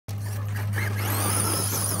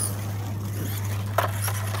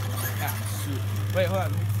Wait, hold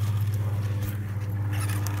on.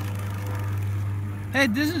 Hey,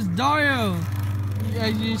 this is Dario.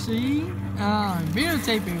 As you see, I'm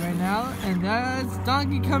videotaping right now, and that's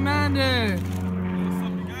Donkey Commander. What's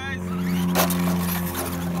up, you guys?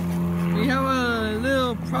 We have a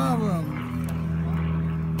little problem.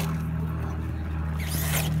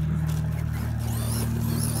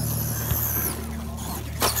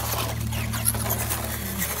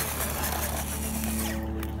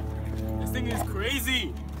 This thing is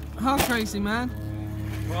crazy. How crazy, man?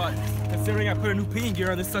 Well, considering I put a new painting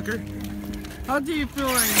gear on this sucker. How do you feel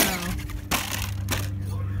right now?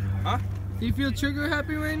 Huh? Do you feel trigger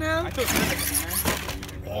happy right now? I feel good, man.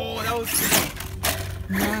 Oh, that was sick.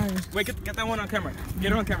 Nice. Wait, get that one on camera.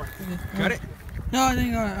 Get it on camera. Okay. Got it? No, I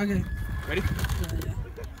think okay. Ready? Yeah.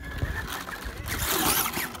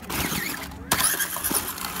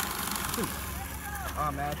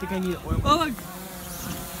 Oh man, I think I need oil. Oh, look!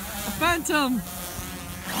 A phantom!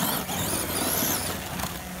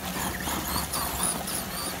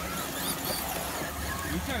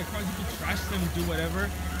 These kind of cars, you can trash them and do whatever.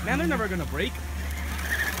 Man, they're never gonna break.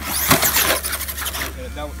 Okay,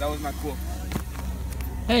 that was not cool.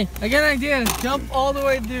 Hey, I got an idea. Jump all the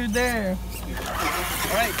way through there.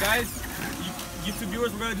 Alright guys, YouTube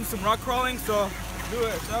viewers, we're gonna do some rock crawling, so do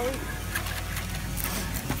it, shall we?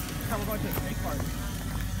 Now we're going to the snake park.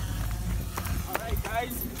 Alright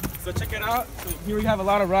guys, so check it out. So here we have a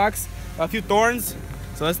lot of rocks, a few thorns.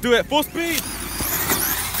 So let's do it, full speed!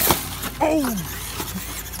 Oh!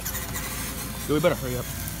 So we better hurry up.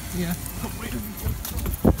 Yeah.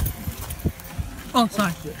 Oh,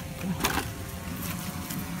 sorry.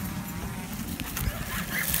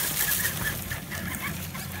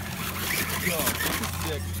 Yo, this is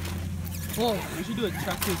sick. Whoa. We should do a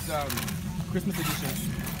Texas Christmas edition.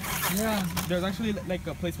 Yeah. There's actually like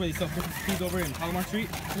a place where they sell Christmas trees over in Palomar Street.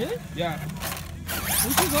 Really? Yeah.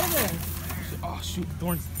 We should go there. Oh shoot,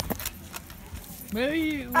 thorns.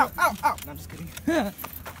 Maybe. Ow, ow, ow. No, I'm just kidding.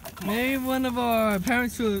 Maybe one of our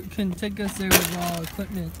parents can take us there with our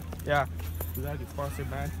equipment. Yeah. We gotta get sponsored,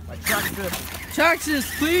 man. Like Traxxas. Traxxas,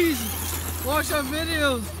 please watch our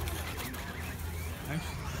videos.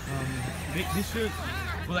 They should.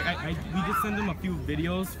 Well, like we just send them a few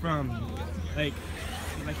videos from, like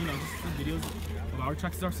you know, just some videos of our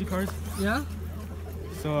Traxxas RC cars. Yeah.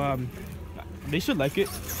 So they should like it.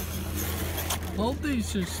 Hope they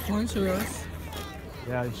should sponsor us.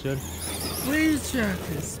 Yeah, they should. Please,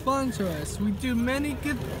 Traxxas, sponsor us. We do many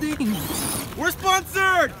good things. We're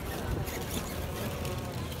sponsored.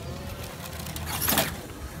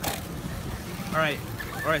 All right.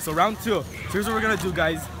 So round two. Here's what we're gonna do,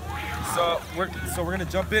 guys. So we're gonna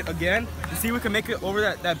jump it again to see if we can make it over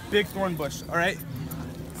that big thorn bush. All right.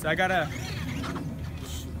 So I gotta.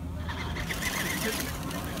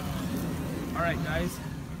 All right, guys.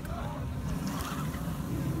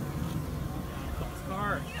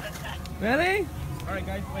 Car. Ready? All right,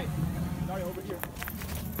 guys. Wait. Sorry, over here.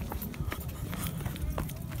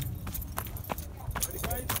 Ready,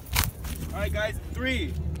 guys? All right, guys.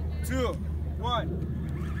 3, 2, 1.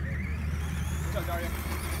 Good job, Dario.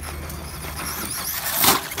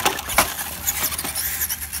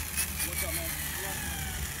 What's up, man?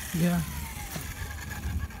 Yeah.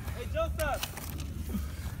 Hey, Joseph.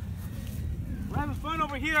 We're having fun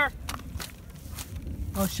over here.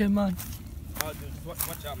 Oh shit, man. Oh, dude,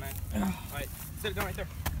 watch out, man. All right, sit down right there.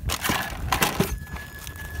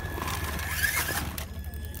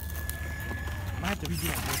 Might have to redo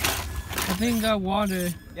that. I think got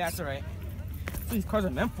water. Yeah, that's all right. That's what these cars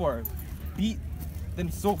are meant for. Beat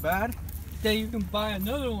them so bad. Then you can buy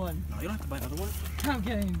another one. No, you don't have to buy another one. I'm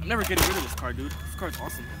kidding. I'm never getting rid of this car, dude. This car's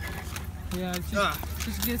awesome. Yeah,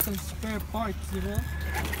 just get some spare parts, you know?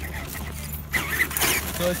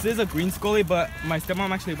 So this is a green Scully, but my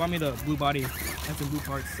stepmom actually bought me the blue body and some blue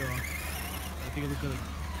parts, so I think it looks good. I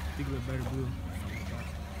think it looks better blue.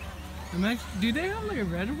 Do they have like a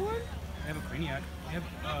red one? They have a Craniac. They have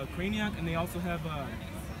a Craniac, and they also have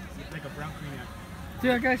like a brown Craniac.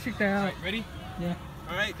 Dude, I gotta check that out. Alright, ready? Yeah.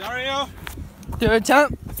 Alright, Dario. Third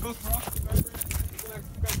time. Let's go for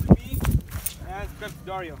subscribe to me and subscribe to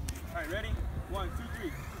Dario. Alright, ready? 1, 2,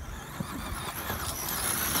 3.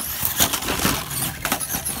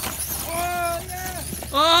 Oh, yeah!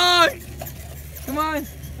 Oh! Come on!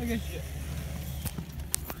 Okay.